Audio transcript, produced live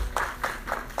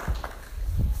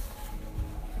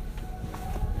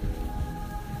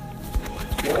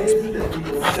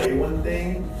people say one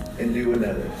thing and do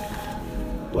another?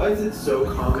 Why is it so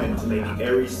common to make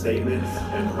airy statements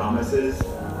and promises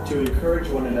to encourage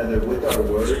one another with our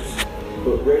words,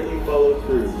 but rarely follow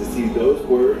through to see those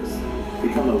words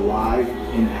become alive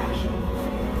in action?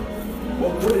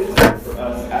 What would it take for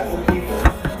us as a people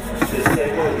to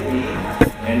say what we mean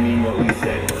and mean what we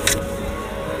say?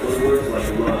 Will words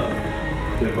like love,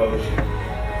 devotion,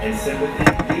 and sympathy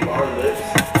leave our lips?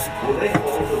 Will they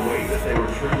hold the weight that they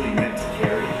were truly meant to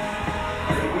carry?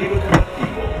 Could we become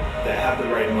people that have the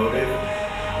right motive,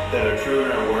 that are true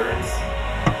in our words,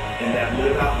 and that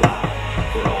live out loud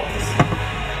for all to see?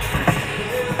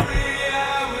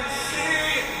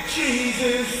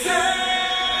 Jesus said.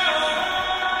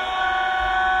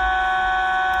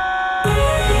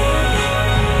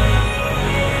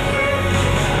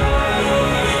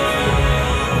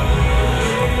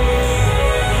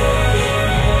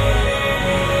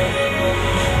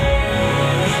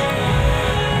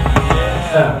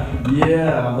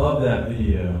 Yeah, I love that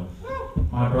video.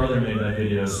 My brother made that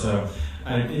video, so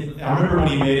I remember when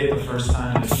he made it the first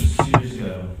time. This was 2 years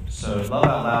ago. So Love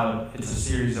Out Loud, it's a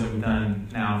series that we've done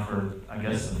now for, I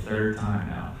guess, the third time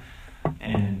now.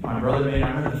 And my brother made it. I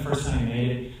remember the first time he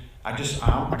made it, I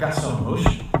got so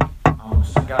emotional.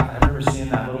 I remember seeing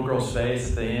that little girl's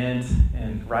face at the end,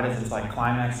 and right as it's like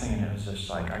climaxing, and it was just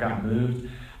like, I got moved.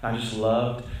 And I just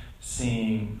loved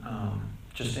seeing,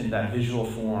 just in that visual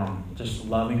form, just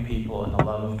loving people and the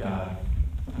love of God.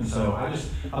 And so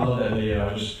I love that video.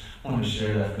 I just wanted to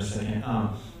share that for a second.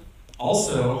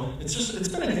 Also, it's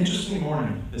been an interesting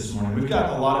morning this morning. We've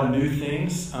got a lot of new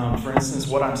things. For instance,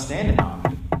 what I'm standing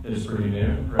on is pretty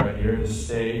new right here, this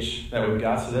stage that we've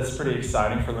got. So that's pretty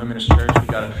exciting for Luminous Church. We've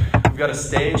got a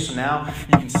stage, so now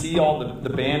you can see all the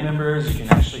band members. You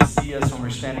can actually see us when we're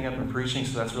standing up and preaching,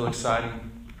 so that's really exciting.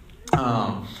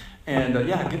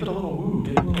 Give it a little woo,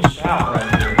 give it a little shout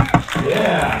right here.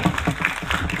 Yeah.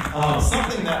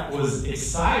 Something that was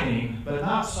exciting, but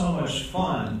not so much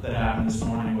fun that happened this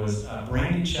morning was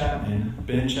Brandy Chapman,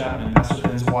 Ben Chapman, Pastor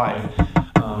Ben's wife,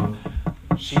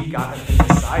 she got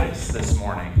appendicitis this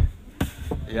morning.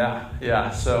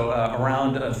 Yeah. So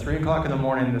around 3 o'clock in the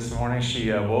morning this morning,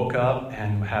 she woke up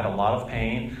and had a lot of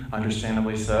pain,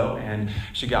 understandably so, and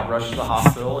she got rushed to the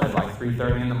hospital at like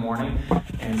 3:30 in the morning.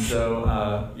 And so,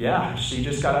 she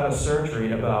just got out of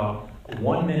surgery about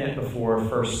 1 minute before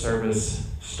first service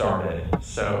started.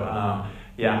 So,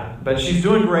 but she's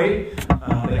doing great. They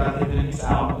got the appendix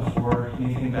out before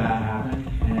anything bad happened.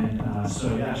 And it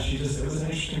was an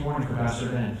interesting morning for Pastor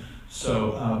Ben.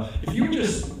 So, if you would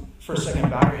just, for a second,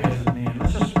 bow your heads with me, and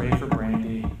let's just pray for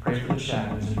Brandy, pray for the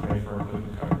Chapmans, and pray for our quick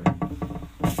recovery.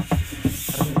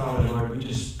 Heavenly Father, Lord, we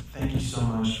just thank you so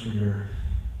much for your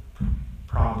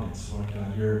providence, Lord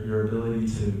God, your ability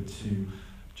to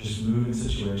just move in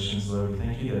situations, Lord. We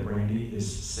thank you that Brandy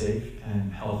is safe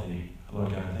and healthy,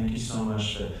 Lord God. Thank you so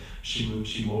much that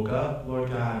she woke up, Lord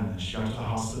God, and she got to the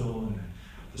hospital, and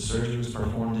the surgery was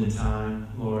performed in time,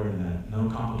 Lord, and that no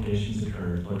complications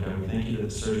occurred. Lord God, we thank you that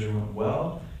the surgery went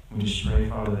well. We just pray,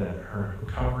 Father, that her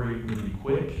recovery would be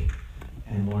quick,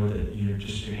 and Lord, that your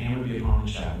hand would be upon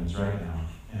the Chapmans right now,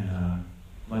 and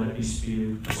let it be speedy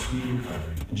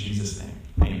recovery. In Jesus' name,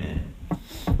 amen.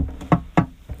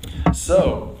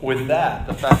 So, with that,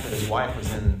 the fact that his wife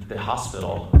was in the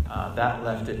hospital, that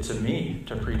left it to me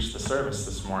to preach the service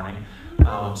this morning.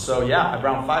 Around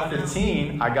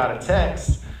 5:15, I got a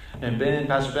text, and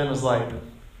Pastor Ben was like,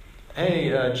 "Hey,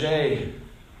 Jay,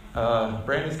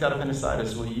 Brandy's got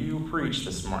appendicitis. Will you preach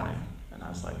this morning?" And I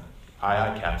was like,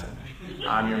 "Aye, Captain.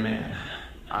 I'm your man.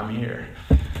 I'm here."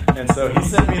 And so he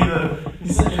sent me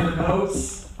the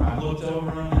notes. I looked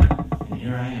over them, and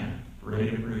here I am, ready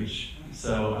to preach.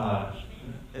 So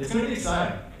it's going to be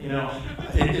exciting.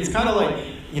 It's kind of like,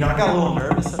 I got a little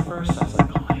nervous at first. I was like,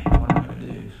 "Oh man, what am I going to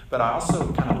do?" But I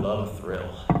also kind of love a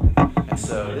thrill. And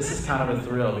so this is kind of a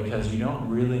thrill because you don't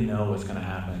really know what's going to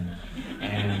happen.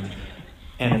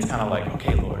 And it's kind of like,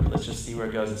 okay, Lord, let's just see where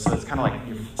it goes. And so it's kind of like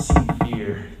you're seeing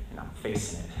fear, and I'm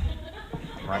facing it.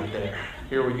 I'm right there.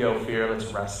 Here we go, fear, let's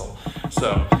wrestle.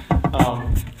 So,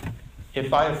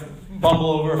 if I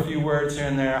bumble over a few words here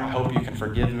and there, I hope you can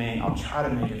forgive me. I'll try to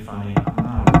make it funny. I'm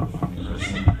not a really funny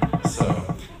person.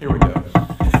 So, here we go.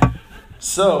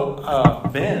 So,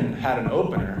 Ben had an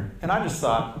opener, and I just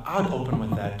thought I would open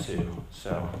with that too.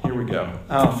 So, here we go.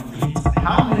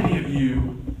 How many of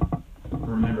you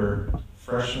remember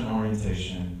freshman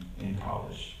orientation in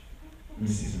college? Let me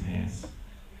see some hands.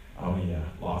 Oh yeah,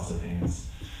 lots of hands.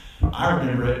 I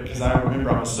remember it because I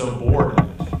was so bored of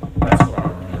it. That's what I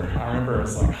remember. I remember it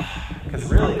was like, because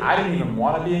really I didn't even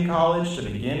want to be in college to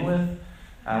begin with.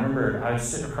 I remember I'd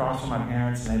sit across from my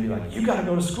parents and they'd be like, you got to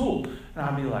go to school. And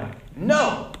I'd be like,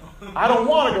 no, I don't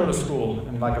want to go to school.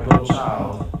 And like a little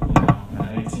child,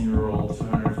 an 18-year-old,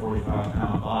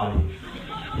 245-pound body,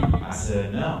 I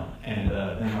said no. And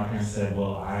then my parents said,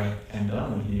 well, I am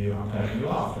done with you. I'm cutting you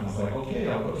off. And I was like, okay,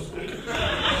 I'll go to school.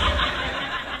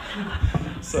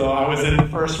 So I was in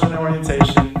freshman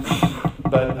orientation.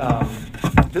 But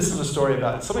this is a story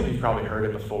about, some of you probably heard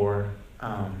it before.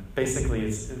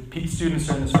 Basically, students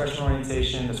are in this freshman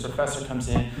orientation. This professor comes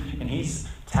in, and he's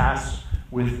tasked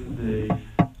with the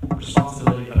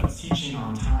responsibility of teaching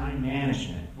on time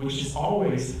management, which is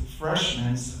always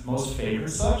freshmen's most favorite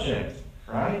subject,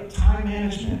 right? Time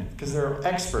management, because they're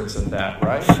experts at that,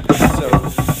 right? So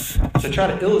to try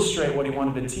to illustrate what he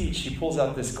wanted to teach, he pulls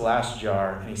out this glass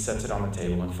jar, and he sets it on the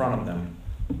table in front of them.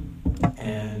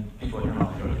 And people are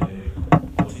like, okay,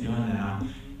 what's he doing now?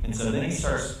 And so then he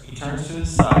turns to his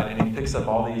side, and he picks up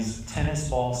all these tennis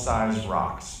ball-sized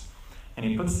rocks. And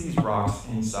he puts these rocks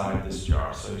inside this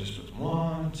jar. So he just puts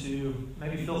 1, 2,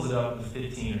 maybe fills it up with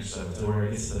 15 or so to where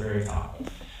it gets to the very top.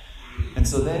 And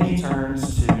so then he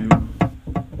turns to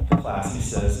the class and he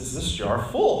says, is this jar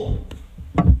full?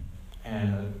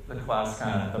 And the class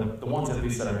kind of, the ones at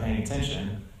least that are paying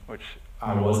attention, which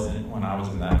I wasn't when I was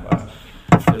in that class,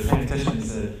 they're paying attention and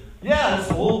said, yeah, it's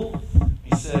full.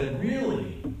 He said,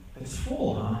 really? It's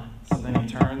full, huh? So then he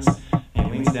turns and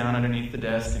he leans down underneath the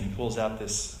desk and he pulls out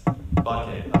this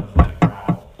bucket of like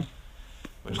gravel,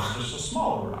 which is just a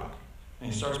smaller rock.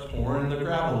 And he starts pouring the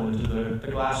gravel into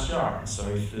the glass jar. And so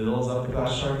he fills up the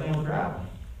glass jar again with gravel.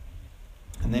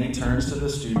 And then he turns to the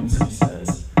students and he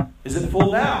says, is it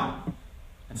full now?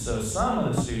 And so some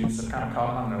of the students have kind of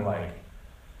caught on,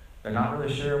 they're not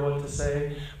really sure what to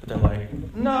say, but they're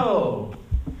like, no,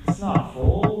 it's not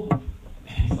full.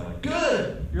 And he's like,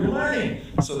 good, you're learning.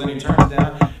 So then he turns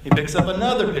down, he picks up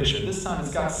another pitcher. This time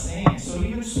it's got sand, so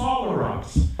even smaller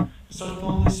rocks. He starts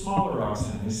filling these smaller rocks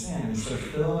in, these sand. He starts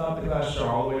filling up the glass jar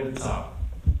all the way to the top.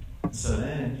 So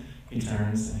then he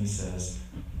turns and he says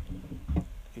to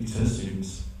the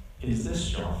students, is this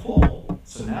jar full?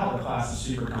 So now the class is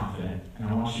super confident, and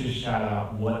I want you to shout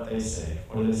out what they say.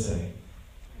 What do they say?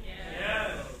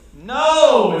 Yes.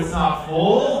 No, it's not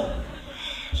full.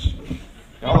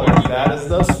 Y'all are as bad as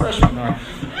those freshmen are.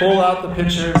 Pull out the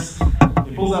pitchers.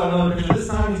 He pulls out another pitcher. This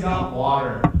time he's got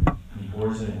water. And he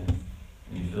pours it in.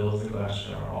 And he fills the glass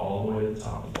jar all the way to the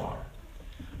top with water.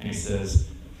 And he says,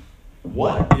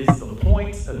 what is the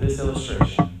point of this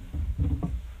illustration?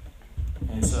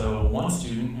 And so one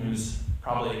student who's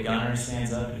probably a gunner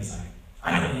stands up and he's like,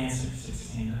 I know the answer. He says,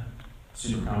 stand up.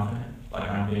 Super confident, like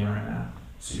I'm being right now.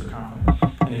 Super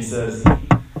confident. And he says,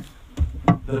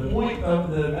 the point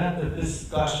of this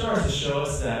glass jar is to show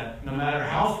us that no matter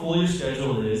how full your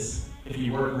schedule is, if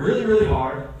you work really, really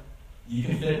hard, you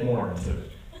can fit more into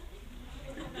it.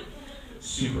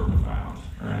 Super profound,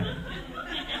 right?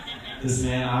 This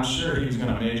man, I'm sure he was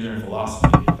going to major in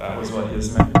philosophy. That was what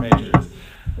his major is.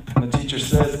 And the teacher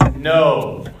says,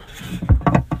 no.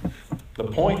 The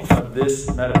point of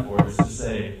this metaphor is to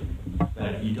say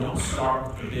that if you don't start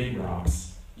with the big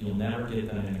rocks, you'll never get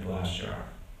them in a glass jar.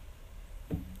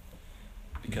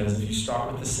 Because if you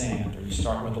start with the sand, or you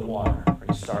start with the water, or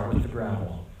you start with the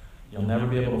gravel, you'll never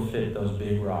be able to fit those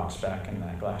big rocks back in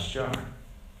that glass jar.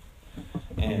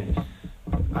 And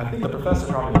I think the professor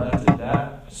probably left it at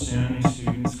that, assuming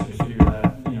students could figure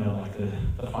that,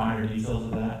 the finer details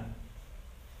of that.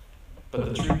 But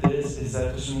the truth is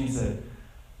that just means that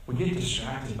we get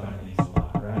distracted by things a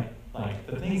lot, right? Like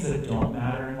the things that don't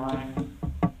matter in life.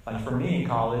 Like for me in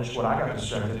college, what I got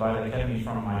distracted by that kept me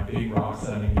from my big rocks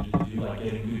that I needed to do, like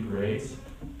getting good grades,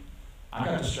 I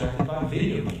got distracted by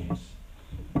video games,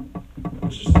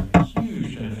 which is a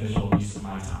huge beneficial use of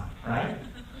my time, right?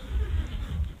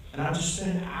 And I just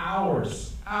spend hours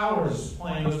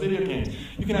playing those video games.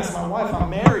 You can ask my wife, I'm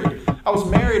married. I was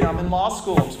married, I'm in law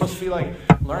school. I'm supposed to be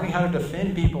learning how to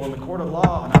defend people in the court of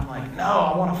law. And I'm like, no,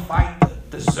 I want to fight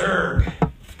the Zerg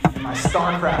in my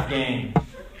StarCraft game,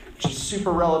 which is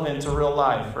super relevant to real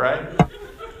life, right?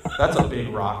 That's a big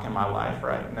rock in my life,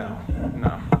 right? No.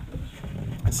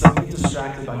 And so we get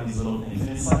distracted by these little things.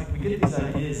 And it's like we get these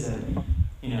ideas that,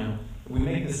 we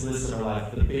make this list of our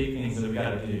life, the big things that we've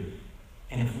got to do.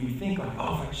 And if we think if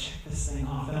I check this thing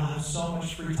off, then I'll have so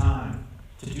much free time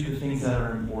to do the things that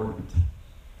are important.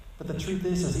 But the truth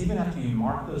is even after you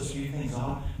mark those few things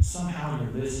off, somehow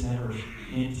your list never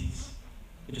empties.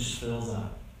 It just fills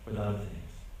up with other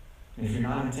things. And if you're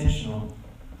not intentional,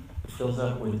 it fills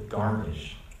up with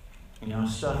garbage.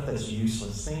 Stuff that's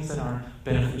useless, things that aren't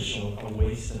beneficial, a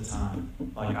waste of time,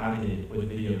 like I did with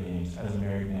video games as a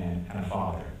married man and a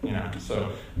father.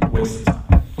 So, waste of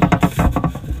time.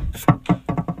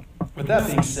 that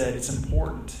being said, it's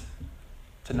important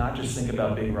to not just think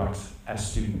about Big Rocks as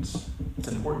students. It's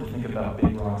important to think about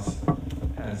Big Rocks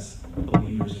as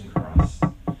believers in Christ.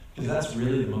 Because that's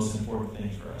really the most important thing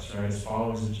for us, right? As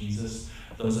followers of Jesus,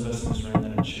 those of us in this room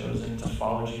that have chosen to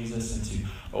follow Jesus and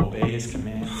to obey his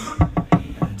commands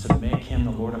and to make him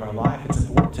the Lord of our life, it's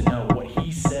important to know what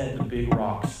he said the big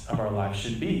rocks of our life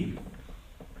should be.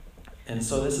 And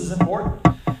so this is important.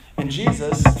 And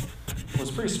Jesus was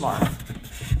pretty smart.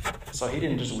 So he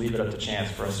didn't just leave it up to chance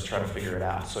for us to try to figure it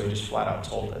out. So he just flat out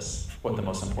told us what the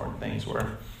most important things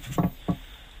were.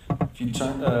 If you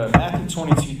turn Matthew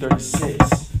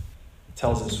 22:36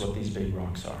 tells us what these big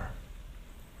rocks are.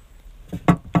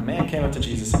 A man came up to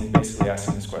Jesus and he basically asked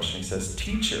him this question. He says,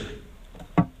 "Teacher,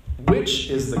 which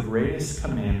is the greatest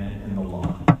commandment in the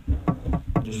law?"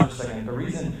 Just for a second, the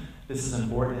reason this is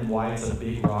important and why it's a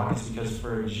big rock is because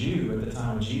for a Jew at the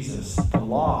time of Jesus, the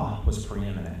law was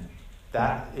preeminent.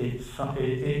 That it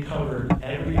covered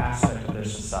every aspect of their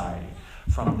society,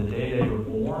 from the day they were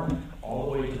born all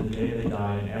the way to the day they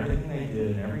died, and everything they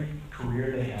did and every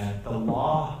career they had. The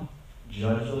law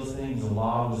judged those things. The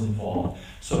law was involved.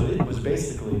 So it was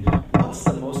basically, what's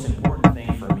the most important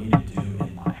thing for me to do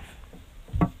in life?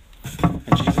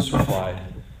 And Jesus replied,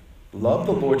 "Love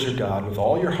the Lord your God with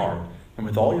all your heart and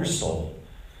with all your soul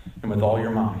and with all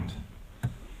your mind.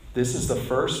 This is the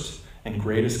first and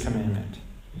greatest commandment.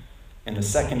 And the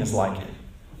second is like it.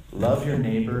 Love your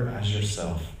neighbor as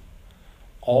yourself.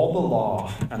 All the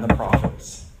law and the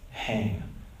prophets hang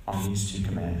on these two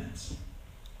commandments."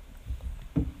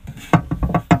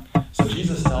 So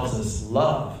Jesus tells us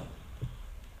love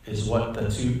is what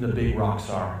the big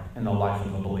rocks are in the life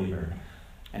of a believer.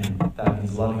 And that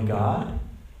means loving God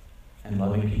and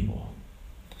loving people.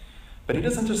 But he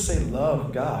doesn't just say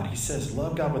love God. He says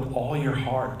love God with all your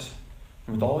heart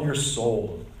and with all your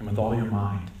soul and with all your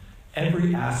mind.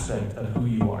 Every aspect of who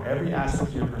you are, every aspect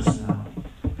of your personality,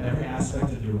 every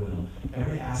aspect of your will,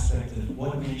 every aspect of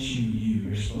what makes you you,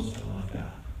 you're supposed to love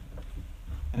God.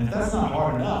 And if that's not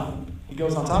hard enough, he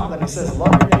goes on top of that and he says,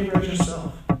 love your neighbor as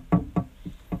yourself.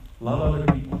 Love other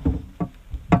people.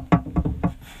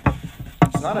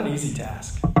 It's not an easy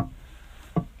task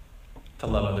to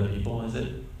love other people, is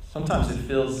it? Sometimes it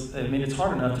feels, it's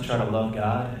hard enough to try to love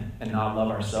God and not love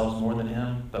ourselves more than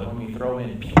him, but when we throw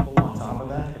in people on top of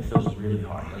that, it feels really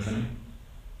hard, doesn't it?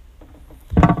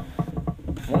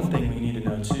 One thing we need to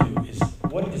know too is,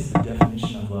 what is the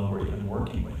definition of love we're even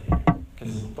working with here?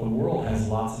 Because the world has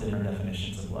lots of different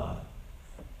definitions of love.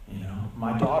 You know,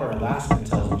 my daughter Alaska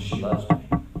tells me she loves me.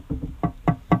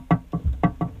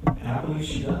 And I believe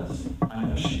she does. I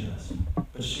know she does.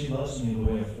 But she loves me the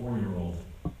way a 4-year-old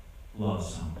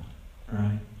loves someone.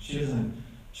 Right? She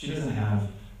doesn't have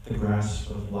the grasp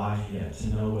of life yet to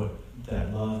know what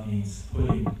that love means,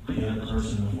 putting the other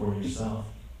person before yourself.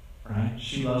 Right?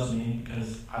 She loves me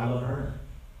because I love her.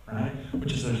 Right?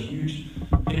 Which is a huge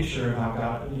picture of how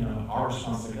God, our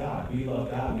response to God. We love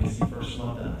God because he first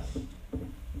loved us.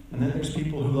 And then there's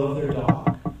people who love their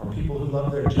dog, or people who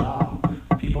love their job,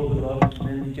 people who love, and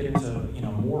then you get into,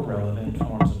 more relevant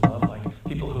forms of love, like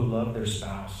people who love their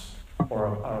spouse,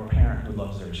 or a parent who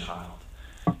loves their child.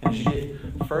 And as you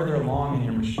get further along in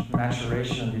your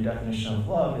maturation of your definition of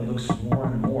love, it looks more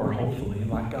and more, hopefully,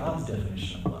 like God's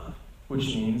definition of love,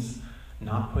 which means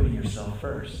not putting yourself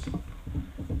first.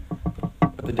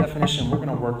 But the definition we're going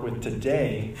to work with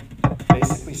today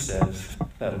basically says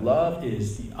that love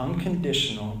is the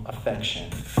unconditional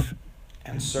affection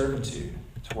and servitude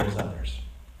towards others.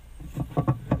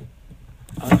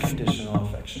 Unconditional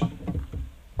affection.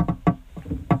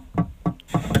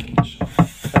 Unconditional.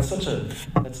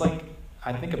 It's like,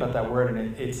 I think about that word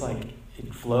and it's like,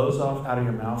 it flows off out of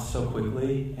your mouth so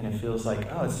quickly and it feels like,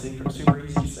 oh, it's super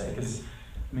easy to say. Because,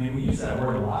 we use that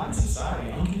word a lot in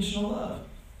society, unconditional love.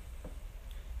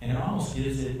 And it almost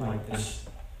gives it like this,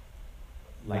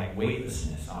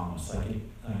 weightlessness almost,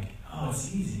 oh,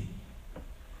 it's easy.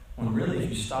 When really, if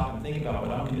you stop and think about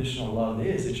what unconditional love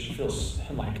is, it should feel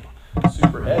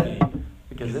super heavy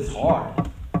because it's hard.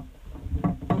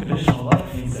 Unconditional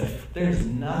love means that there's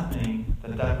nothing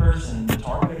that person, the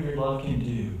target of your love, can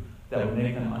do that would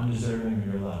make them undeserving of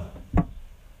your love.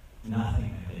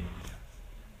 Nothing that they do.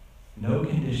 No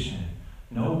condition,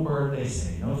 no word they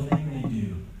say, no thing they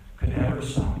do could ever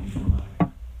stop you from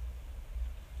loving.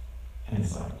 And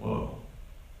it's like, whoa,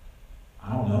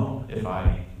 I don't know if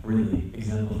I really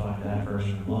exemplify that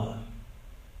version of love.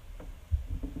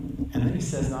 And then he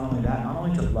says not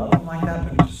only to love them like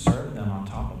that, but to serve them on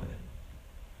top of it.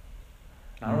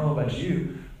 And I don't know about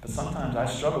you, but sometimes I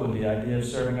struggle with the idea of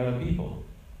serving other people.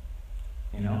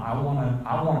 I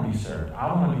want to be served.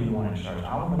 I want to be the one in charge.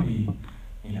 I want to be,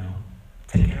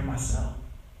 take care of myself.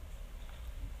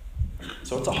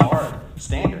 So it's a hard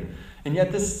standard. And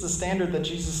yet this is the standard that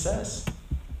Jesus says.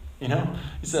 You know,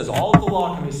 he says all of the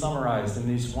law can be summarized in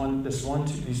these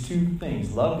two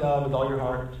things. Love God with all your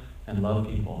heart and love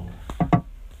people.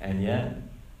 And yet,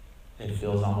 it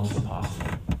feels almost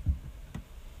impossible.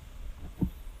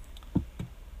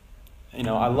 You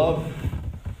know, I love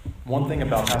one thing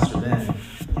about Pastor Ben. He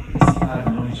and I have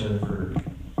known each other for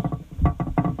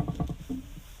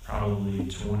probably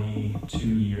 22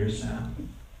 years now.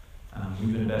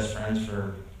 We've been best friends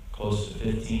for close to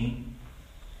 15.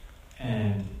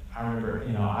 And I remember,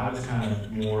 you know, I was kind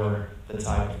of more the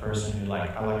type of person who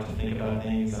I like to think about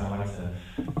things, and I like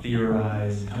to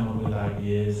theorize and come up with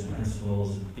ideas and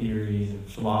principles and theories and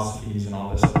philosophies and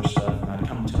all this other stuff. And I'd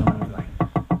come to him and be like,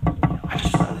 you know, I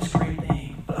just thought of this great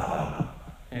thing, blah, blah, blah.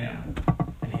 You know,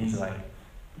 and he's like,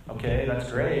 okay, that's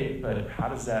great, but how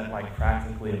does that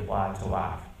practically apply to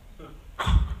life?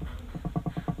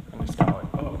 I'm just kind of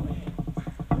like, oh man.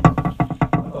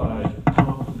 I thought I'd come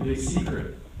up with a big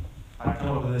secret. I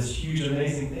come up with this huge,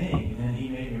 amazing thing, and then he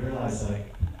made me realize,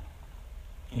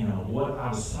 you know, what I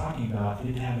was talking about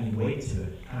didn't have any weight to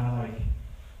it. Kind of like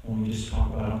when we just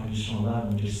talk about unconditional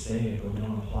love, we just say it, but we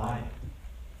don't apply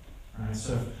it. All right?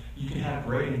 So you can have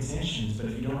great intentions, but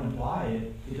if you don't apply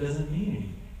it, it doesn't mean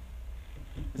anything.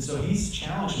 And so he's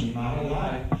challenged me my whole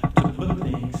life to put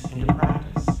things into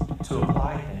practice, to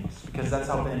apply things, because that's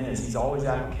how Ben is. He's always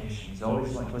application. He's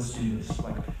always like, let's do this.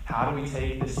 How do we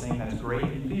take this thing that's great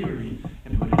in theory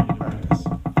and put it into practice?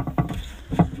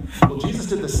 Well, Jesus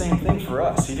did the same thing for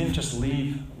us. He didn't just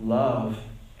leave love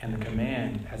and the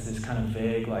command as this kind of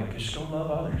vague, just go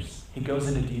love others. He goes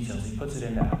into details. He puts it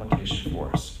into application for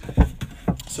us.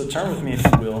 So turn with me, if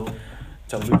you will,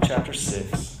 to Luke chapter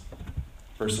 6,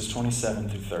 verses 27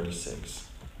 through 36.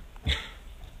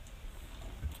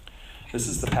 This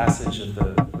is the passage of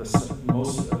it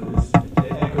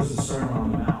echoes the Sermon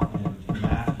on the Mount in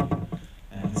Matthew.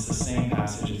 And it's the same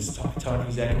passage. He's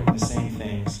echoing the same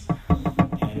things.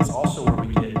 And it's also where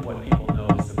we get what people know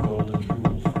as the golden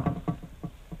rule from,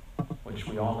 which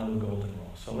we all know the golden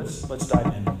rule. So let's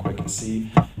dive in real quick and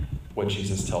see what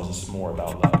Jesus tells us more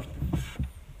about love.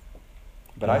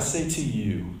 But I say to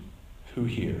you who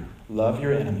hear, love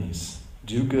your enemies,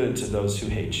 do good to those who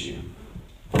hate you,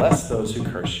 bless those who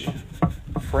curse you,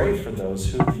 pray for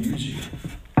those who abuse you.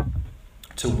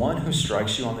 To one who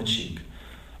strikes you on the cheek,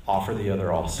 offer the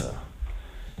other also.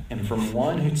 And from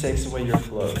one who takes away your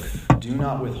cloak, do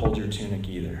not withhold your tunic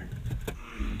either.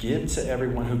 Give to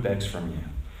everyone who begs from you.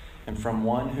 And from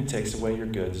one who takes away your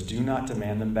goods, do not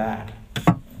demand them back.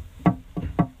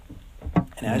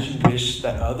 And as you wish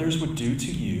that others would do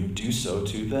to you, do so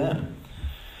to them.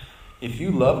 If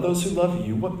you love those who love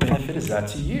you, what benefit is that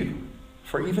to you?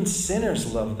 For even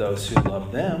sinners love those who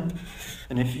love them.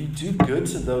 And if you do good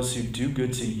to those who do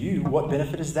good to you, what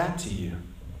benefit is that to you?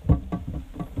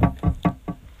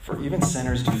 For even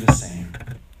sinners do the same.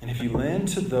 And if you lend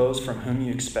to those from whom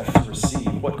you expect to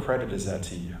receive, what credit is that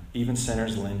to you? Even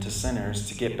sinners lend to sinners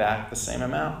to get back the same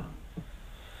amount.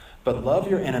 But love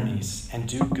your enemies and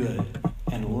do good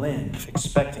and lend,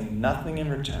 expecting nothing in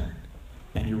return,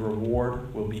 and your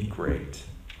reward will be great.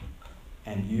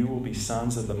 And you will be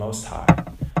sons of the Most High,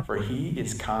 for he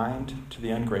is kind to the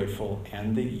ungrateful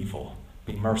and the evil.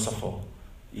 Be merciful,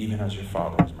 even as your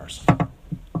Father is merciful.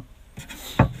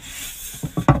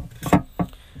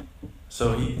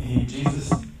 So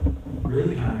Jesus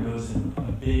really kind of goes in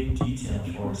a big detail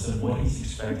for us of what he's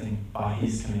expecting by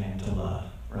his command to love,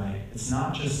 right? It's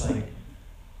not just like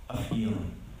a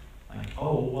feeling,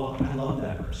 oh, well, I love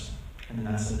that person, and then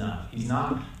that's enough. He's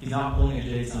not pulling a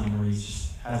Jason where he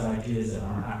just has ideas that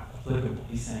aren't applicable.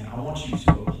 He's saying, I want you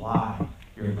to apply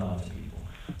your love to people.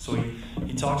 So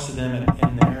he talks to them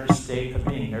in their state of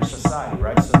being, their society,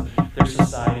 right? So their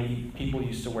society, people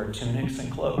used to wear tunics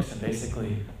and cloaks, and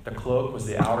basically the cloak was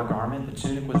the outer garment, the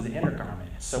tunic was the inner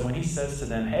garment. So when he says to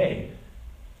them, hey,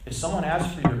 if someone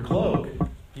asks for your cloak,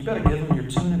 you better give them your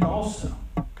tunic also,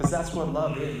 because that's what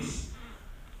love is.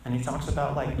 And he talks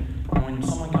about when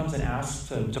someone comes and asks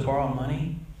to borrow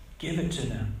money, give it to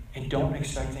them and don't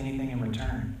expect anything in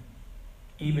return,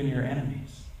 even your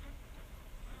enemies.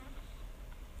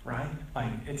 Right?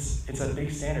 It's a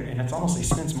big standard, and it's almost, he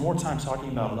spends more time talking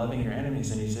about loving your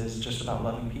enemies than he says just about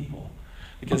loving people.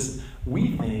 Because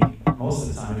we think, most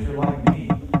of the time, if you're like me,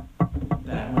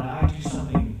 that when I do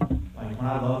something, when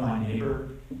I love my neighbor,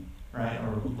 right,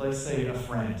 or let's say a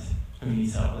friend who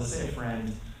needs help. Let's say a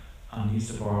friend needs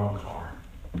to borrow a car,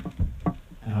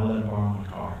 and I let him borrow my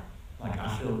car.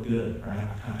 I feel good, right? I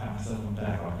kind of pat myself on the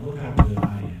back, look how good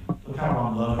I am. Look how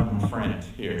I'm loving my friend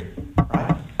here,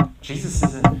 right? Jesus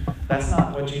isn't That's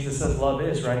not what Jesus says love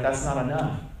is, right? That's not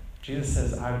enough. Jesus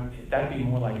says that'd be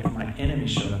more like if my enemy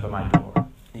showed up at my door,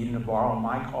 needing to borrow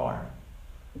my car.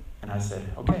 And I said,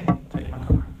 okay, take my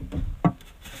car.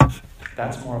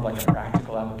 That's more of like a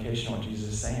practical application of what Jesus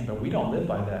is saying. But we don't live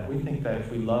by that. We think that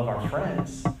if we love our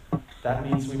friends, that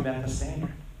means we met the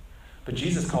standard. But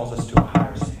Jesus calls us to a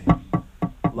higher standard,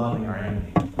 loving our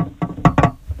enemy.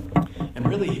 And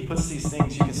really, he puts these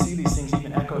things, you can see these things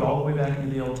even echoed all the way back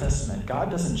into the Old Testament. God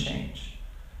doesn't change.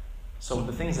 So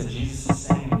the things that Jesus is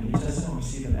saying in the New Testament, we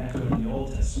see them echoed in the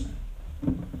Old Testament.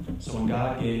 So when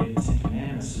God gave the Ten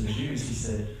Commandments to the Jews,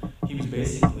 he was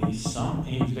basically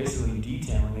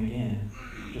detailing again,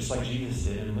 just like Jesus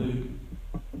did in Luke,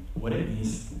 what it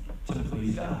means to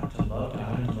please God, to love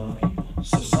God and to love people.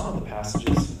 So some of the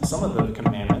passages, some of the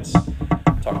commandments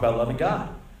talk about loving God,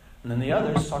 and then the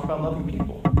others talk about loving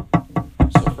people.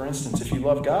 So for instance, if you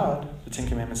love God, the Ten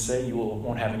Commandments say you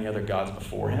won't have any other gods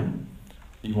before him,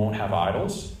 you won't have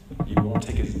idols, you won't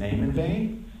take his name in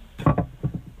vain,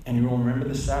 and you will remember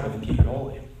the Sabbath and keep it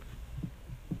holy.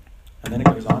 And then it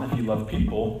goes on, if you love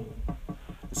people,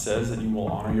 it says that you will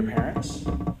honor your parents,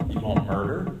 you won't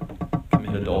murder,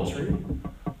 commit adultery,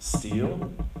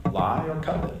 steal, lie, or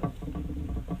covet.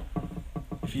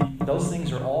 Those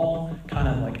things are all kind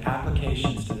of like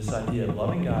applications to this idea of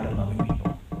loving God and loving people.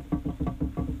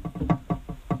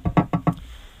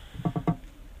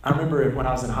 I remember when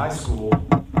I was in high school,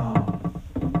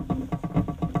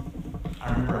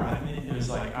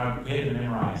 we had to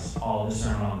memorize all the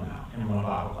Sermon on the Mount in one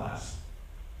Bible class,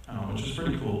 which was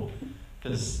pretty cool.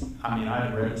 Because, I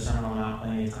had read the Sermon on the Mount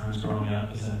plenty of times growing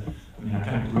up. I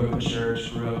kind of grew up in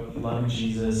church, grew up loving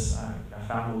Jesus. I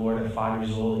found the Lord at 5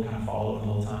 years old and kind of followed the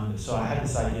whole time. So I had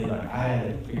this idea, like, I had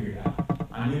it figured out.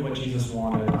 I knew what Jesus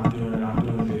wanted. I'm doing it. I'm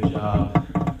doing a good job.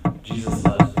 Jesus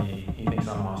loves me. He thinks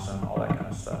I'm awesome, all that kind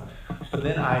of stuff. But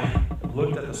then I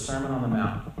looked at the Sermon on the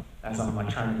Mount as I'm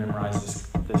trying to memorize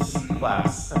this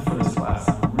class, and for this class,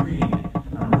 I'm reading it,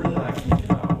 and I'm really thinking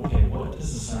about, okay, what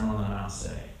does the Sermon on the Mount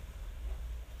say?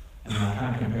 And then I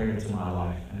kind of compared it to my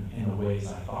life, and in the ways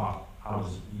I thought I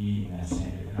was meeting that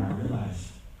standard, and I realized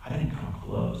I didn't come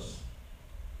close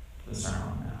to the Sermon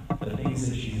on the Mount. The things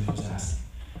that Jesus was asking,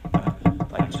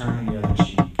 like turning the other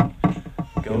cheek,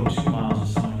 go 2 miles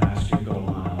if someone asks you to go a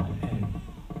mile,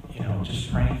 and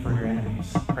just praying for your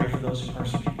enemies, pray for those who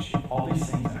persecute you, all these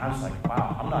things. And I was like,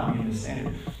 wow, I'm not meeting the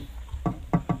standard.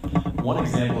 One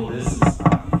example of this is,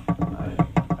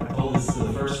 I told this to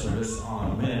the first service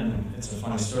on a whim, and it's a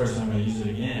funny story, so I'm going to use it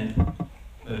again.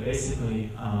 But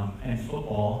basically, in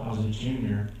football, I was a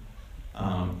junior,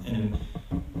 and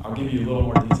I'll give you a little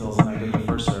more details than I did in the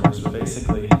first service, but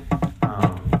basically,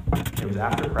 it was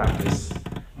after practice,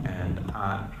 and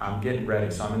I'm getting ready,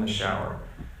 so I'm in the shower,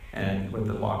 and in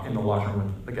the locker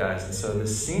room with the guys, and so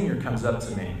this senior comes up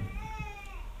to me,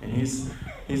 and he's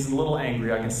a little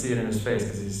angry. I can see it in his face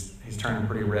because he's turning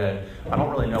pretty red. I don't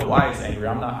really know why he's angry.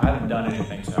 I haven't done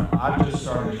anything to him. I've just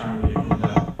started trying to get cleaned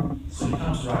up. So he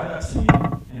comes right up to me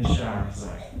in his shower. He's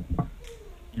like,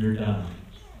 "You're done.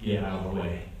 Get out of the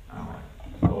way." I'm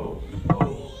like, "Whoa.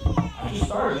 I just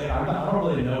started. I don't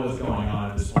really know what's going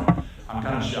on at this point. I'm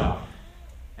kind of shocked."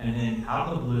 And then out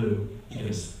of the blue, he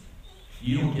goes, "If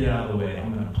you don't get out of the way,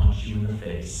 I'm going to punch you in the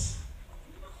face."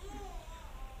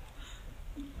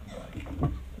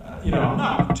 I'm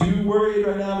not too worried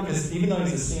right now because even though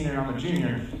he's a senior and I'm a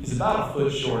junior, he's about a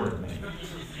foot shorter than me.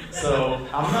 So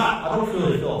I don't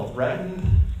really feel threatened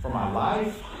for my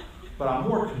life, but I'm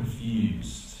more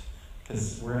confused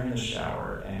because we're in the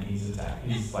shower and he's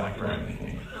threatening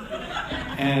me.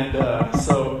 And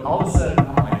so all of a sudden,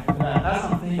 I'm like, as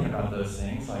I'm thinking about those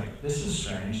things, this is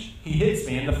strange. He hits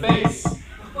me in the face.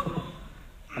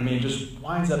 Just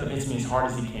winds up and hits me as hard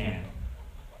as he can.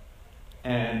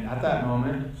 And at that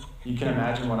moment, you can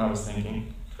imagine what I was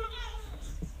thinking.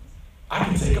 I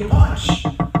can take a punch.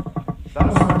 That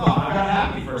was my thought. I got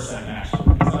happy for a second,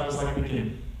 actually, because I was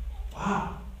thinking,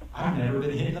 wow, I've never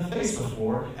been hit in the face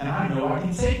before, and I know I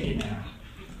can take it now.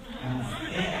 And I'm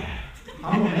like, yeah,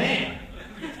 I'm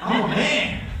a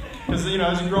man. Because, as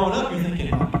you're growing up, you're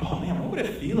thinking, oh man, what would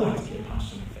it feel like to get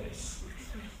punched in the face?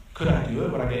 Could I do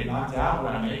it? Would I get knocked out?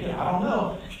 Would I make it? I don't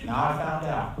know. Now I found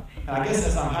out. And I guess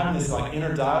as I'm having this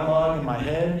inner dialogue in my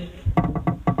head,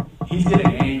 he's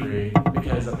getting angry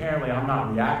because apparently I'm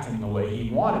not reacting the way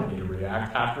he wanted me to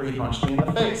react after he punched me in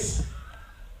the face.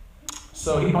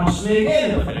 So he punches me again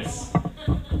in the face.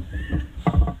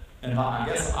 And I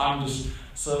guess I'm just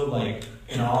so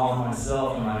in awe of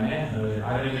myself and my manhood,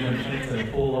 I didn't even think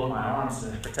to pull up my arms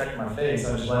to protect my face.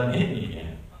 I just let him hit me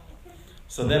again.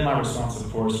 So then my response,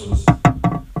 of course, was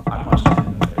I punched him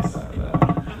in the face after that.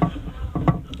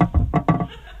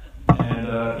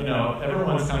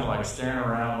 like staring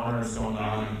around, wondering what's going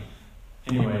on.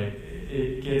 Anyway,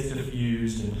 it gets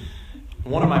diffused, and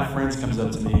one of my friends comes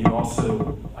up to me who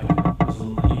also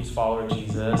he's a follower of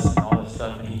Jesus and all that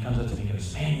stuff, and he comes up to me and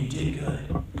goes, "Man, you did good.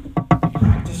 You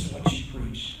practiced what you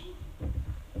preached."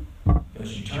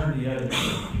 Because you turned the other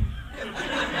cheek.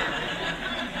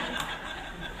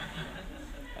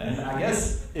 And I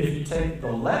guess if you take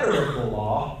the letter of the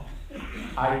law,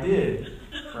 I did,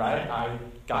 right? I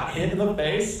got hit in the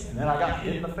face, and then I got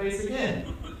hit in the face again.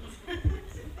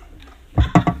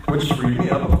 Which freed me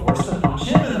up, of course, to punch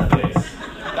him in the face.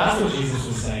 That's what Jesus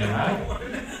was saying, right?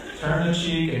 Turn the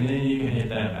cheek, and then you can hit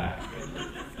that back.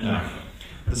 No.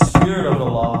 The spirit of the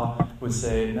law would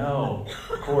say, no,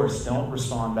 of course, don't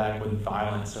respond back with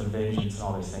violence or vengeance and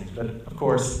all these things. But, of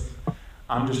course,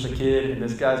 I'm just a kid, and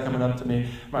this guy's coming up to me,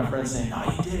 my friend's saying, "Oh,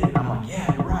 you did it." And I'm like,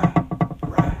 "Yeah, you're right.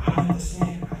 You're right. I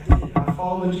understand. I did it. I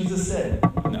followed what Jesus said."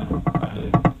 No, I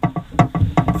didn't.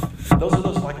 Those are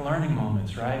those like learning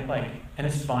moments, right? Like, and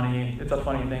it's funny. It's a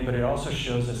funny thing, but it also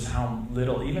shows us how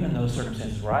little, even in those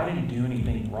circumstances where I didn't do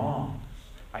anything wrong,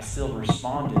 I still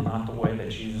responded not the way that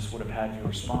Jesus would have had me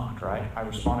respond, right? I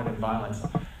responded in violence,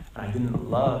 and I didn't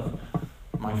love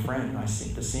my friend,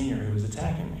 the senior who was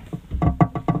attacking me.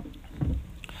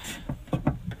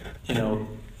 You know,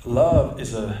 love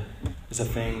is a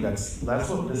thing that's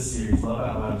what this series, Love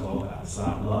Out Loud, is all about. It's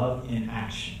about love in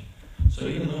action. So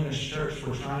even Luminous Church,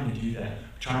 we're trying to do that.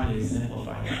 We're trying to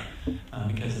exemplify that.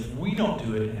 Because if we don't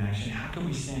do it in action, how can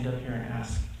we stand up here and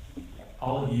ask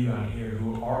all of you out here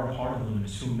who are a part of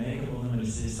Luminous, who make up what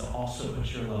Luminous is, to also put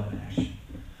your love in action?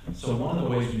 So one of the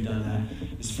ways we've done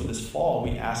that is for this fall,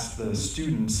 we asked the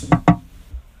students,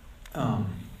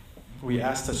 we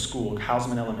asked the school,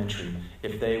 Hausman Elementary,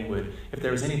 if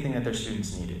there was anything that their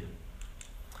students needed.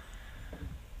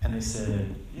 And they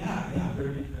said, yeah.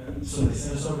 So they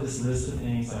sent us over this list of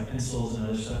things like pencils and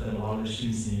other stuff that a lot of their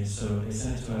students needed. So they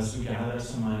sent it to us. We gathered up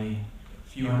some money, a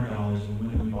few $100s,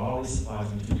 and we bought all these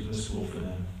supplies and took it to the school for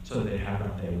them so that they'd have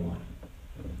it on day one.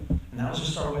 And that was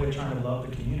just our way of trying to love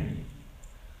the community.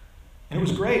 And it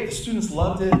was great. The students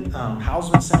loved it.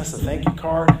 Hausman sent us a thank you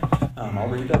card. I'll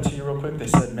read that to you real quick. They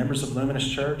said, "Members of Luminous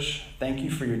Church, thank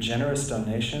you for your generous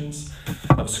donations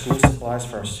of school supplies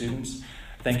for our students.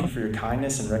 Thank you for your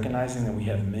kindness in recognizing that we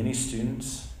have many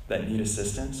students that need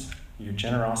assistance. Your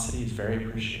generosity is very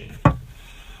appreciated."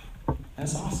 And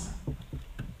it's awesome.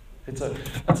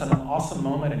 That's an awesome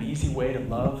moment, an easy way to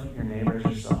love your neighbor as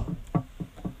yourself.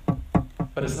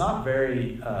 But it's not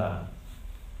very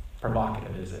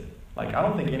provocative, is it? Like, I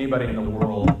don't think anybody in the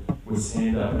world would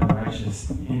stand up in righteous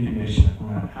indignation and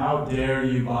point out, "How dare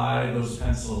you buy those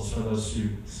pencils for those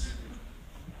students?"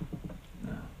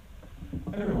 No.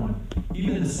 Everyone,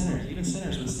 even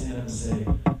sinners would stand up and say,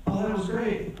 "Oh, that was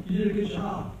great. You did a good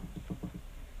job."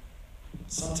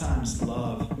 Sometimes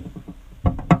love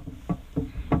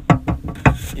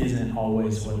isn't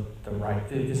always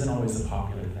it isn't always the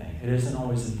popular thing. It isn't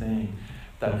always the thing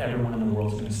that everyone in the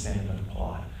world is going to stand up and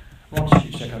applaud. I want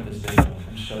you to check out this video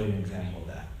and show you an example of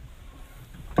that.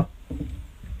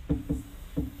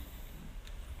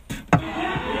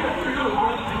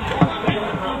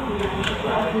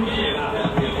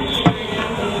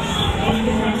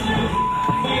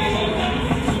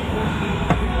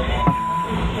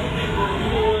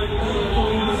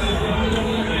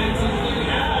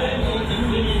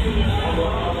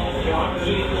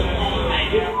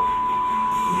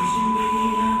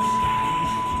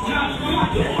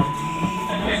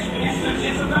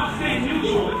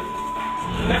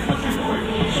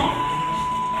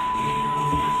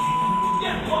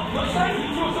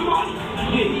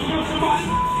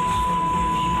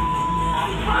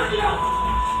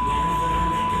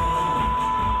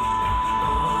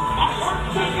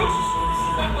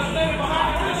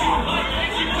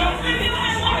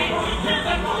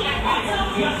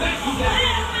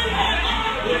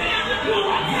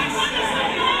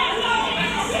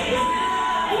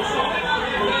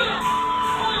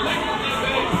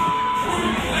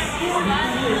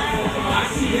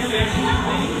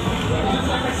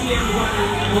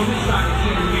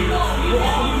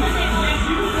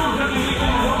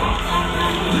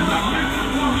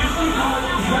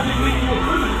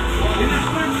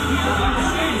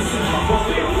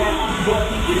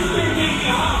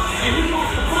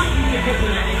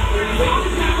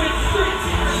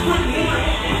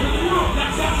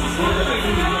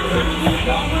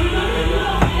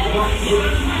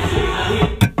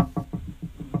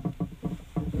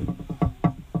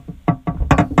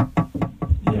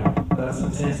 Yeah, that's an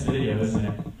intense video, isn't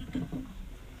it?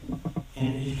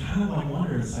 And you kind of like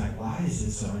wonder, it's like, why is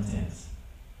it so intense?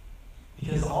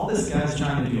 Because all this guy's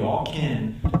trying to do, all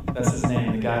Ken That's his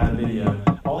name, the guy in the video.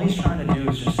 All he's trying to do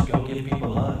is just go give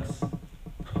people hugs.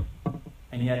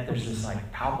 And yet there's this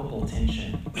like palpable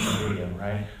tension in the video,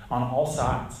 right? On all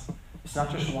sides. It's not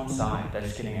just one side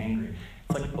that's getting angry.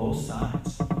 It's like both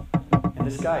sides. And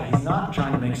this guy, he's not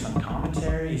trying to make some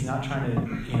commentary. He's not trying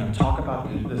to, talk about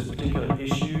those particular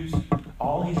issues.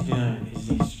 All he's doing is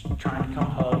he's trying to come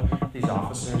hug these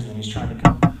officers, and he's trying to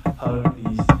come hug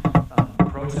these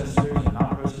protesters and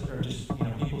not protesters, or just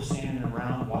people standing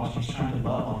around watching. He's trying to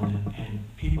love on them,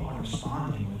 and people are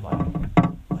responding with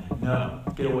like no,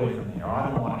 get away from me, or I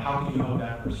don't want. How could you hug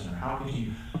that person, or how could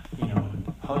you,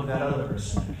 hug that other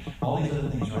person? All these other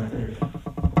things right there.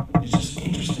 It's just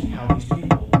interesting how these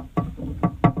people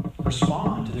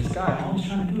respond to this guy. All he's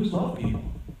trying to do is love people.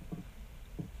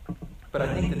 But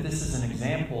I think that this is an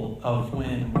example of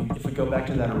when, if we go back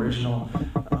to that original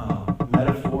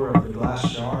metaphor of the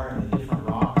glass jar and the different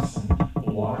rocks and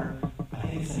the water, I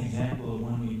think it's an example of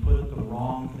when we put the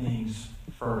wrong things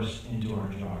first into our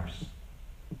jars.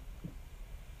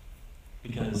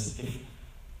 Because if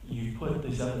you put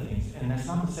these other things, and that's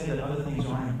not to say that other things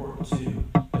aren't important too,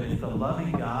 but if the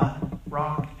loving God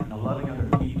rock and the loving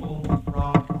other people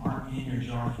rock aren't in your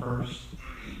jar first,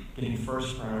 getting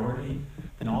first priority,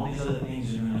 then all these other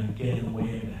things are going to get in the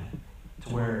way of that.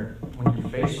 To where when you're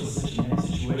faced with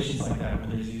situations like that, where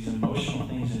there's these emotional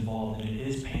things involved, and it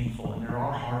is painful, and there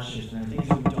are hardships, and there are things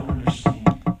that we don't understand,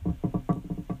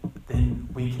 then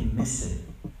we can miss it.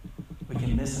 We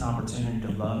can miss an opportunity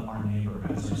to love our neighbor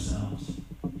as ourselves.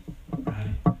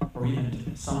 Right? Or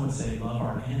even, some would say, love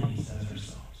our enemies as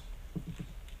ourselves.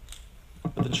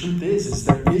 But the truth is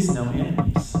there is no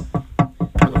enemies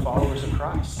for the followers of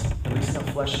Christ. There is no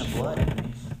flesh and blood enemies.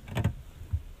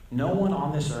 No one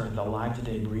on this earth alive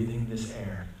today breathing this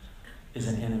air is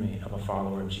an enemy of a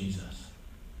follower of Jesus.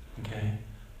 Okay?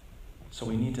 So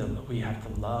we have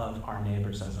to love our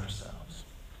neighbors as ourselves.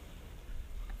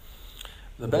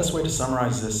 The best way to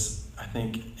summarize this, I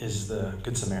think, is the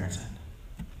Good Samaritan.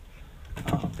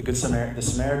 The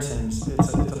Samaritans,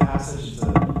 it's a passage,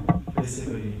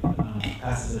 basically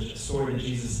a story that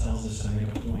Jesus tells us to make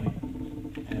a point,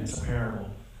 and it's a parable.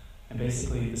 And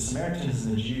basically, the Samaritans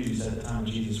and the Jews at the time of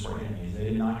Jesus were enemies. They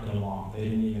did not get along. They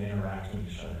didn't even interact with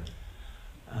each other.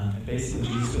 And basically,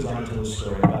 Jesus goes on to tell a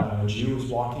story about how a Jew was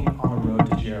walking on the road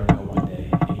to Jericho one day.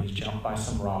 He was jumped by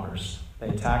some robbers. They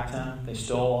attacked him, they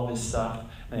stole all of his stuff,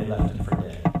 and they left him for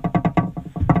dead.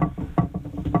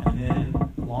 And then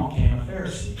along came a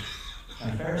Pharisee.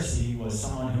 And a Pharisee was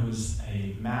someone who was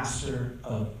a master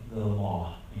of the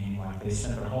law, meaning like they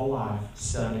spent their whole life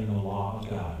studying the law of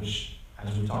God, which,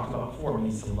 as we talked about before,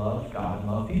 means to love God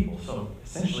and love people. So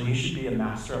essentially, he should be a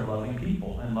master of loving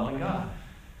people and loving God.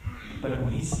 But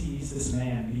when he sees this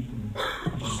man beaten,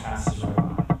 he just passes right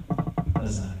by.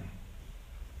 Does nothing.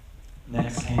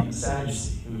 Next came the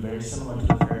Sadducee, who, very similar to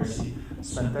the Pharisee,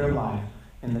 spent their life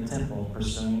in the temple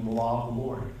pursuing the law of the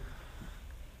Lord.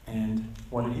 And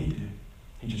what did he do?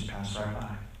 He just passed right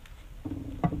by.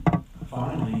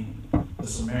 Finally, the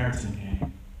Samaritan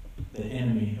came, the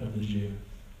enemy of the Jew.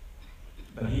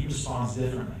 But he responds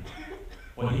differently.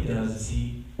 What he does is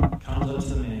he comes up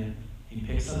to the man, he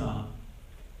picks him up,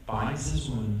 binds his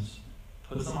wounds,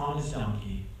 puts him on his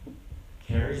donkey,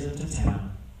 carries him to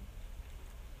town,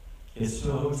 gets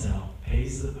to a hotel,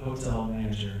 pays the hotel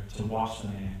manager to watch the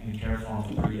man and care for him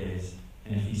for 3 days.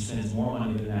 And if he spends more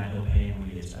money than that, he'll pay him when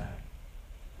he gets back.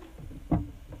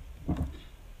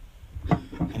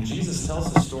 And Jesus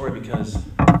tells this story because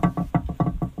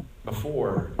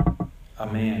before, a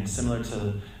man similar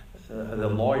to the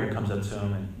lawyer comes up to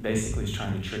him and basically is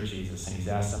trying to trick Jesus. And he's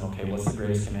asked him, okay, what's the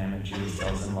greatest commandment? Jesus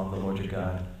tells him, love the Lord your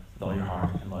God with all your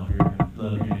heart and love your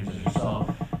neighbors as yourself.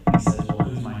 And he says, well,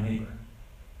 who's my neighbor?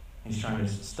 And he's trying to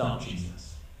stump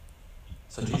Jesus.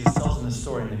 So Jesus tells him this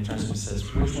story, and then he turns to him and says,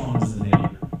 which one was the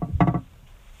neighbor?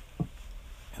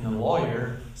 And the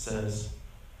lawyer says,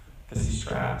 because he's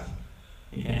trapped,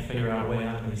 he can't figure out a way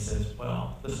out, but he says,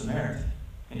 well, the Samaritan.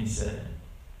 And he said,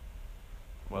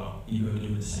 well, you go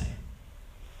do the same.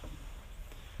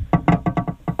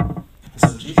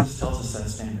 So Jesus tells us that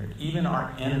standard. Even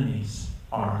our enemies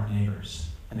are our neighbors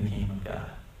in the kingdom of God.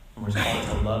 And we're called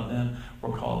to love them.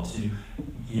 We're called to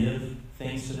give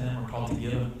things to them. We're called to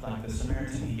give, like the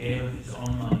Samaritan. He gave his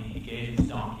own money. He gave his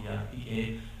donkey up. He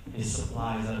gave his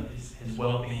supplies up, his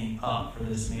well-being up for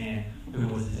this man who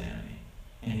was his enemy.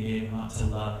 And he gave him up to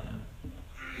love him.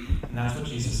 And that's what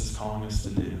Jesus is calling us to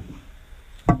do.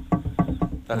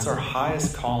 That's our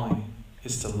highest calling,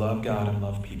 is to love God and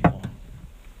love people.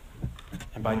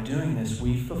 And by doing this,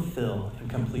 we fulfill and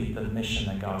complete the mission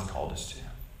that God's called us to.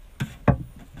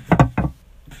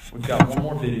 We've got one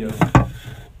more video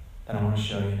that that I want to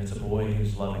show you. And it's a boy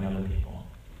who's loving other people.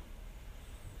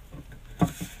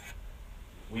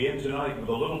 We end tonight with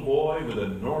a little boy with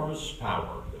enormous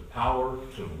power, the power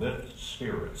to lift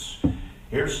spirits.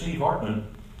 Here's Steve Hartman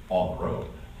on the road.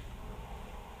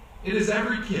 It is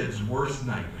every kid's worst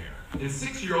nightmare, and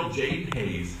 6-year-old Jaden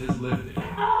Hayes has lived it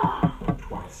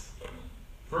twice.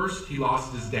 First, he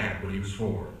lost his dad when he was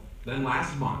 4. Then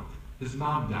last month, his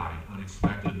mom died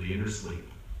unexpectedly in her sleep.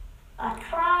 I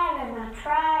tried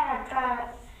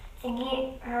to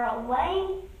get her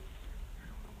away.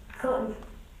 Couldn't.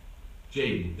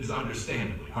 Jaden is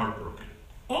understandably heartbroken.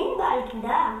 Anybody can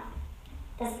die.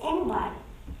 Just anybody.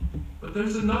 But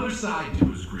there's another side to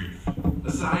his grief,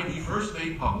 a side he first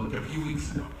made public a few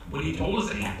weeks ago when he told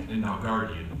his aunt and now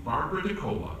guardian, Barbara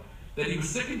DeCola, that he was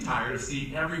sick and tired of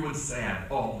seeing everyone sad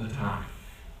all the time,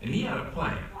 and he had a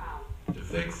plan to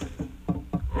fix it.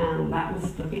 That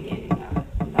was the beginning of it.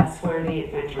 That's where the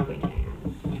adventure began.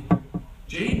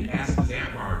 Jaden asked his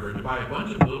Aunt Margaret to buy a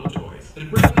bunch of little toys and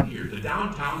bring them here to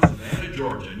downtown Savannah,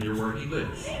 Georgia, near where he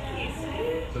lives,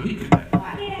 so he could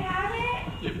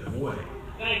give them away.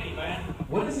 Thank you, man.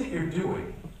 What is it you're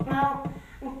doing? Well,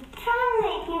 I'm trying to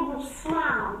make people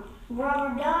smile.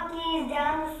 Rubber duckies,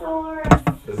 dinosaurs.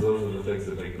 Because those are the things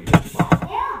that make people smile.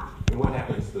 Yeah. And what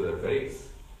happens to their face?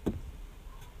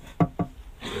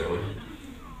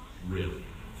 Really?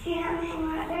 See that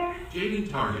name right there? Jaden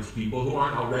targets people who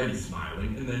aren't already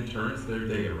smiling and then turns their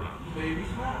day around. Baby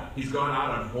smile. He's gone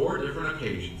out on 4 different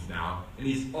occasions now, and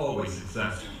he's always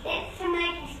successful. It's to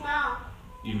make you smile.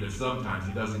 Even if sometimes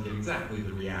he doesn't get exactly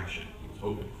the reaction he was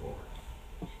hoping for.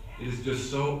 It is just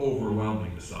so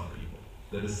overwhelming to some people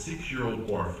that a 6-year-old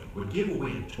orphan would give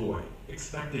away a toy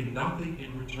expecting nothing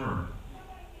in return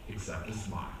except a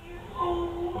smile.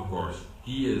 Of course,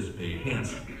 he is paid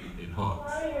handsomely in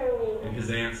hugs. And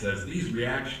his aunt says these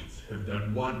reactions have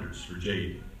done wonders for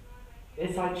Jaden.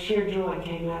 It's like sheer joy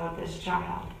came out of this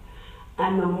child.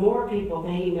 And the more people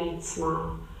that he made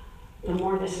smile, the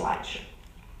more this light shone.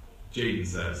 Jaden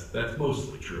says that's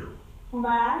mostly true. But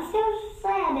I'm still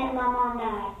sad that my mom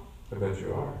died. I bet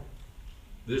you are.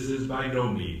 This is by no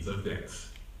means a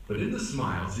fix. But in the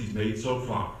smiles he's made so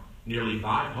far, nearly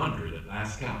 500 at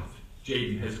last count,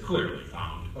 Jaden has clearly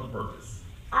found a purpose.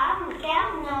 I'm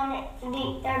counting on it to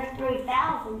be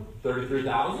 33,000.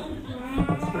 33,000?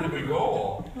 That's a pretty big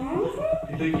goal.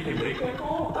 Mm-hmm. You think you can make that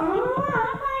goal? I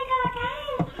think I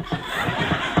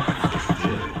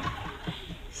can.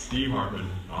 Steve Hartman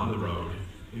on the road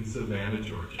in Savannah,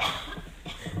 Georgia.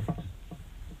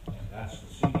 And that's the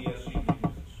CDSC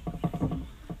News.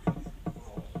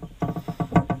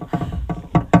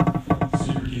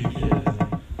 Super cute kid, isn't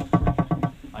he?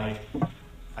 Like,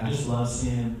 I just love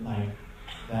seeing like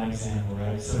that example,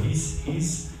 right? So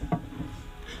he's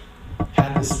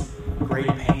had this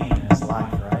great pain in his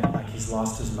life, right? Like he's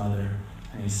lost his mother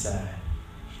and he's sad.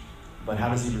 But how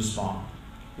does he respond?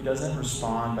 He doesn't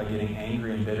respond by getting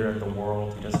angry and bitter at the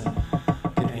world. He doesn't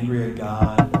get angry at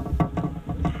God.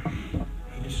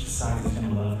 He just decides he's going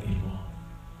to love people.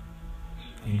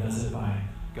 And he does it by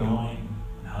going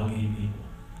and hugging people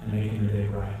and making their day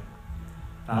bright.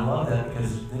 And I love that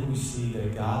because then we see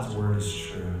that God's word is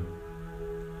true.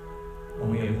 When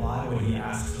we apply what he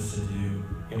asks us to do,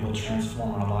 it will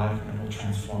transform our life and it will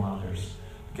transform others.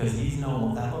 Because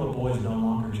that little boy is no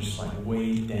longer just like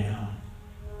weighed down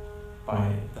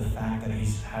by the fact that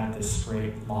he's had this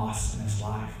great loss in his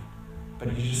life.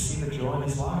 But you just see the joy in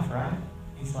his life, right?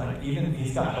 He's like,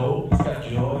 he's got hope, he's got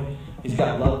joy, he's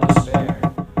got love to spare.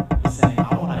 He's saying,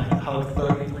 I want to hug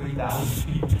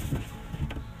 33,000 people.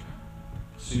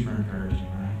 Super encouraging,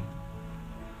 right?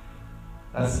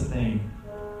 That's the thing.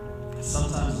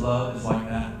 Sometimes love is like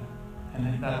that.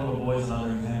 And that little boy is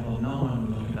another example. No one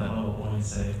would look at that little boy and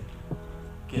say,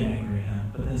 get angry at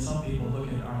him. But then some people look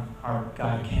at our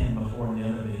guy Ken before in the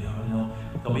other video, and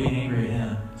they'll be angry at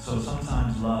him. So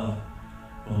sometimes love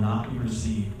will not be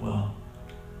received well.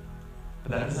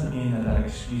 But that doesn't mean that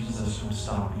excuses us from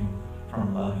stopping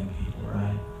from loving people,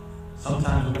 right?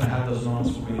 Sometimes we're going to have those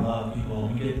moments where we love people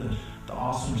and we get the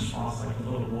awesome response like the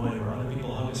little boy, where other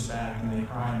people hug us back and they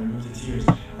cry and move to tears.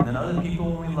 And then other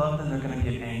people, when we love them, they're going to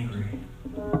get angry.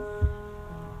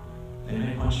 They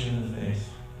may punch you in the face.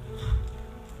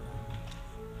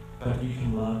 But you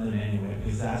can love them anyway,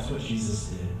 because that's what Jesus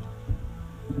did.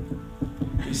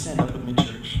 Please stand up with me,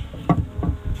 church.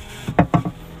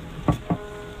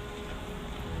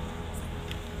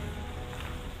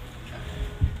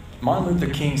 Martin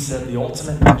Luther King said the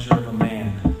ultimate measure of a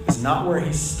man is not where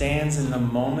he stands in the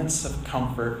moments of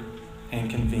comfort and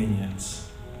convenience,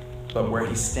 but where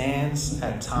he stands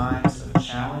at times of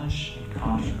challenge and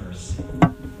controversy.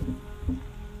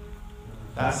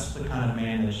 That's the kind of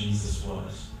man that Jesus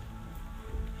was.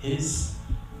 His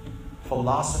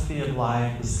philosophy of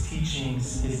life, his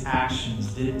teachings, his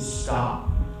actions didn't stop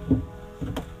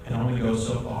and only go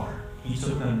so far. He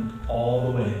took them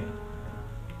all the way.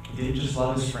 He didn't just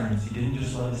love his friends. He didn't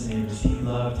just love his neighbors. He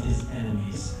loved his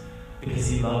enemies because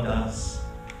he loved us.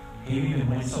 He even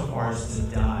went so far as to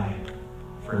die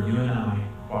for you and I,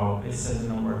 while it says in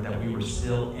the Word that we were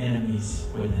still enemies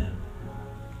with him.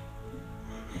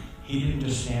 He didn't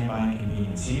just stand by in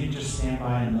convenience. He didn't just stand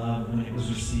by in love when it was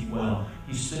received well.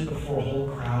 He stood before whole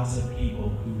crowds of people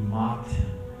who mocked him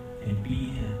and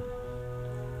beat him.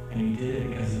 And he did it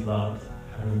because he loved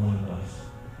every one of us.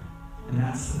 And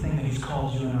that's the thing that he's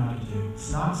called you and I to do.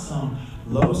 It's not some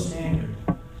low standard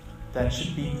that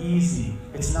should be easy.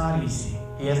 It's not easy.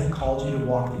 He hasn't called you to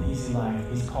walk the easy life.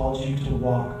 He's called you to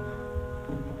walk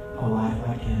a life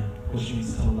like him, which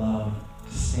means to love,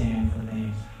 to stand for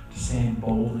things, to stand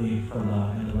boldly for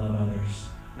love and to love others.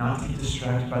 Not to get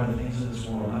distracted by the things of this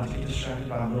world, not to get distracted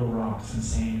by little rocks and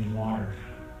sand and water,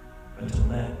 but to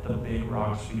let the big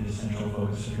rocks be the central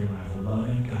focus of your life,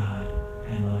 loving God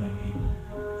and loving people.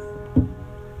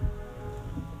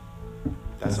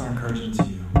 That's our encouragement to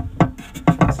you.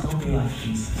 Let's go be like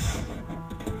Jesus.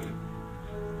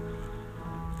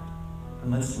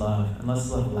 And let's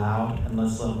love loud, and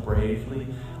let's love bravely,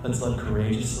 let's love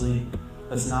courageously,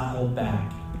 let's not hold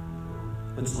back.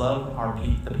 Let's love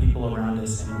the people around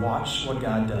us and watch what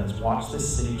God does. Watch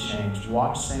this city change.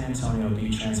 Watch San Antonio be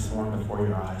transformed before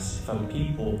your eyes. If a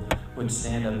people would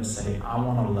stand up and say, I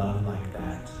want to love like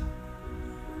that.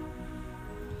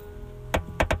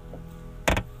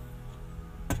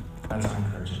 That's our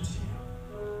encouragement to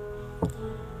you.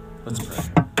 Let's pray.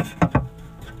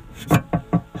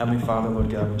 Heavenly Father, Lord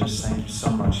God, we just thank you so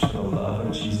much for the love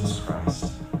of Jesus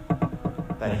Christ.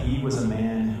 That he was a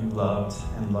man who loved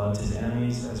and loved his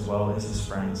enemies as well as his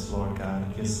friends, Lord God.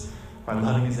 Because by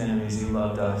loving his enemies, he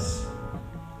loved us.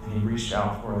 And he reached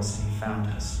out for us and he found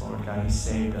us, Lord God. He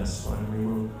saved us, Lord.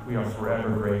 And we are forever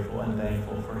grateful and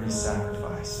thankful for his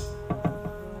sacrifice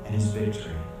and his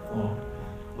victory, Lord.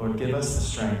 Lord, give us the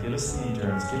strength, give us the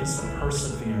endurance, give us the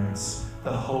perseverance,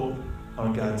 the hope,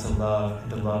 Lord God, to love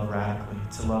and to love radically,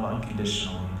 to love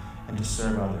unconditionally, and to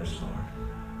serve others,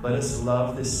 Lord. Let us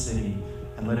love this city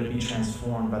and let it be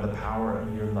transformed by the power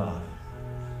of your love.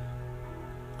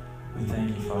 We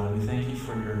thank you, Father. We thank you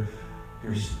for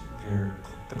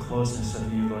the closeness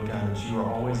of you, Lord God, that you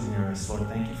are always near us. Lord,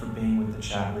 thank you for being with the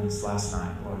Chapmans last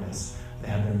night, Lord, as they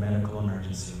had their medical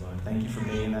emergency, Lord. Thank you for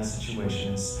being in that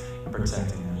situation and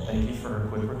protecting them. Thank you for her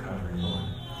quick recovery, Lord.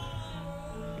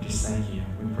 We just thank you.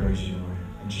 We praise you, Lord.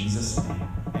 In Jesus' name,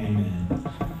 amen.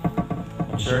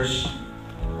 And church,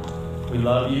 we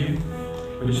love you.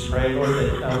 We just pray, Lord,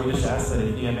 that we just ask that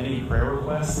if you have any prayer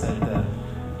requests, that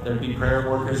there'd be prayer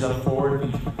workers up forward.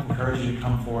 We encourage you to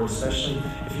come forward, especially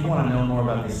if you want to know more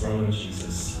about this love of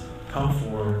Jesus. Come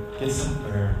forward, get some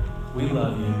prayer. We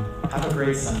love you. Have a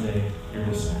great Sunday. You're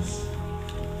dismissed.